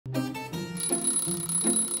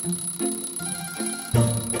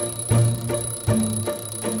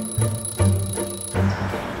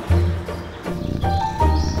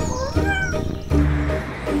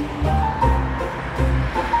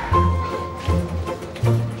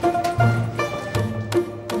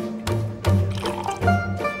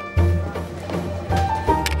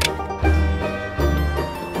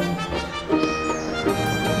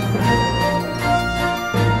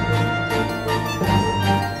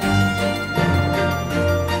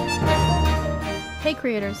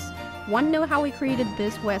creators, want to know how we created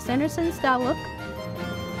this Wes Anderson style look?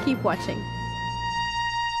 Keep watching.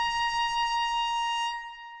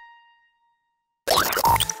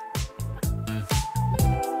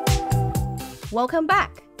 Welcome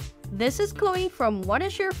back! This is Chloe from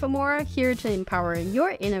Wondershare Filmora, here to empower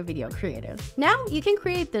your inner video creative. Now you can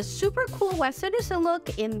create this super cool Wes Anderson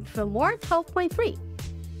look in Filmora 12.3.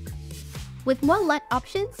 With more LUT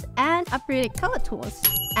options and upgraded color tools,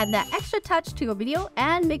 add that extra touch to your video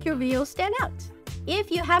and make your video stand out. If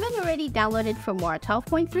you haven't already downloaded Filmora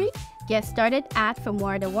 12.3, get started at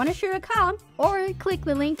filmora.wondershare.com or click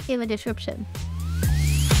the link in the description.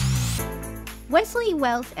 Wesley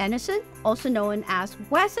Wells Anderson, also known as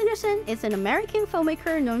Wes Anderson, is an American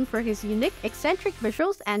filmmaker known for his unique, eccentric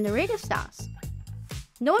visuals and narrative styles.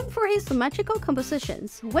 Known for his symmetrical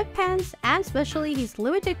compositions, whip pans, and especially his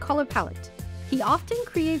limited color palette, he often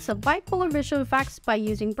creates a bipolar visual effects by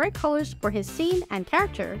using bright colors for his scene and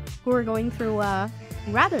character, who are going through a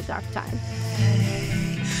rather dark time.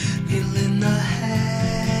 I'm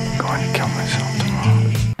going to kill myself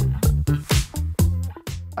tomorrow.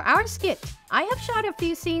 For our skit, I have shot a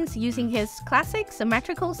few scenes using his classic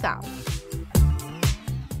symmetrical style.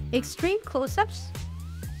 Extreme close-ups,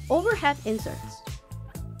 overhead inserts,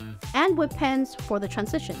 and whip pans for the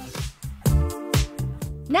transitions.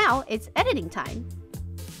 Now it's editing time.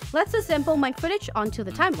 Let's assemble my footage onto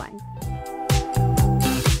the timeline.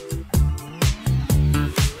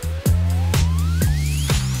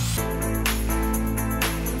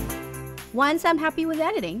 Once I'm happy with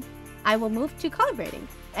editing, I will move to color grading,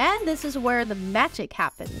 and this is where the magic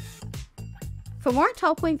happens. Filmora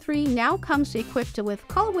 12.3 now comes equipped with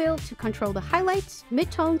color wheel to control the highlights,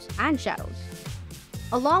 midtones, and shadows,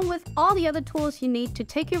 along with all the other tools you need to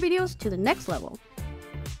take your videos to the next level.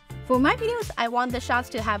 For my videos, I want the shots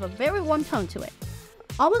to have a very warm tone to it,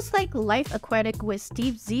 almost like Life Aquatic with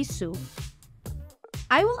Steve Zissou.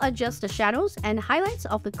 I will adjust the shadows and highlights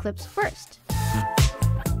of the clips first.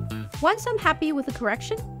 Once I'm happy with the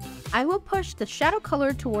correction, I will push the shadow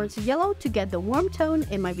color towards yellow to get the warm tone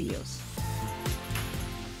in my videos.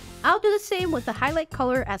 I'll do the same with the highlight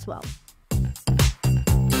color as well.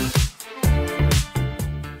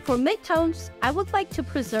 For midtones, I would like to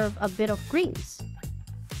preserve a bit of greens.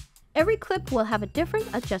 Every clip will have a different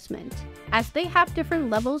adjustment, as they have different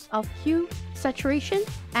levels of hue, saturation,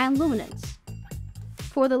 and luminance.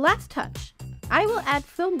 For the last touch, I will add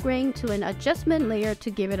film grain to an adjustment layer to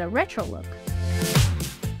give it a retro look.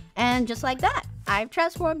 And just like that, I've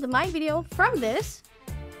transformed my video from this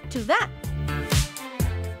to that.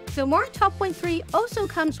 Filmora 12.3 also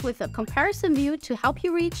comes with a comparison view to help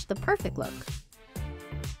you reach the perfect look.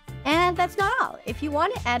 And that's not all. If you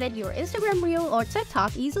want to edit your Instagram reel or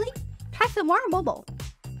TikTok easily, try Filmora Mobile.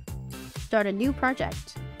 Start a new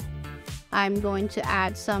project. I'm going to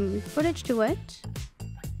add some footage to it.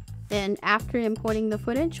 Then after importing the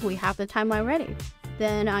footage, we have the timeline ready.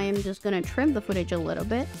 Then I am just going to trim the footage a little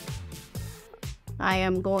bit. I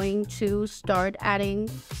am going to start adding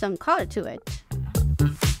some color to it.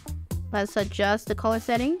 Let's adjust the color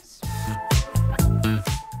settings.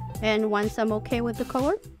 And once I'm okay with the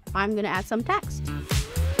color, I'm going to add some text.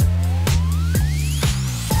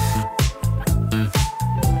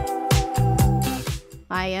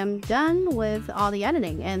 I am done with all the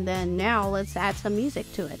editing, and then now let's add some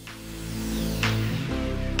music to it.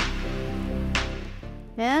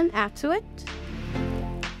 And add to it.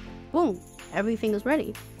 Boom, everything is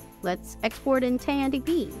ready. Let's export in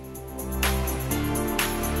 1080p.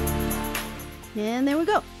 And there we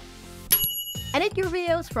go. Edit your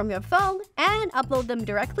videos from your phone and upload them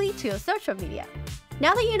directly to your social media.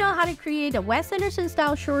 Now that you know how to create a Wes Anderson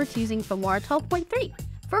style short using Filmora 12.3,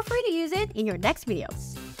 feel free to use it in your next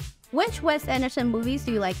videos. Which Wes Anderson movies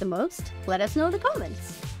do you like the most? Let us know in the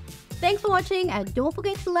comments. Thanks for watching, and don't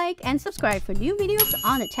forget to like and subscribe for new videos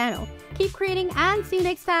on the channel. Keep creating and see you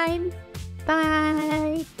next time.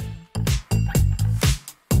 Bye!